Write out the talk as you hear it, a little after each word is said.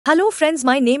Hello friends,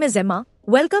 my name is Emma.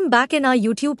 Welcome back in our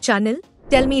YouTube channel,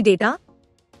 Tell Me Data.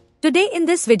 Today in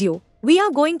this video, we are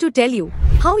going to tell you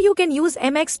how you can use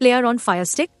MX Player on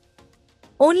Firestick.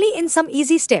 Only in some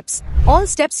easy steps, all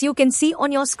steps you can see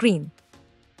on your screen.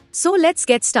 So let's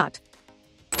get started.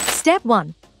 Step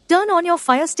 1. Turn on your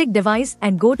Firestick device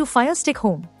and go to Firestick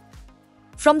Home.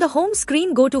 From the home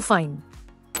screen, go to Find.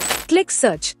 Click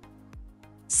Search.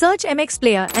 Search MX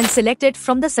Player and select it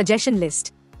from the suggestion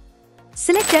list.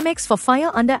 Select MX for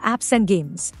Fire under Apps and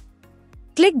Games.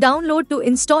 Click Download to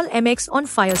install MX on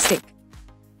Firestick.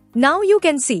 Now you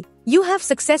can see, you have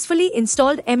successfully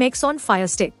installed MX on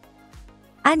Firestick.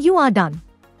 And you are done.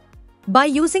 By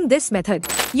using this method,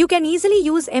 you can easily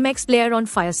use MX Player on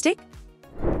Firestick.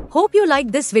 Hope you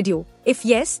liked this video. If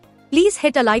yes, please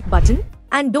hit a like button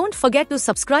and don't forget to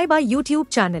subscribe our YouTube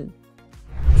channel.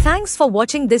 Thanks for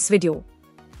watching this video.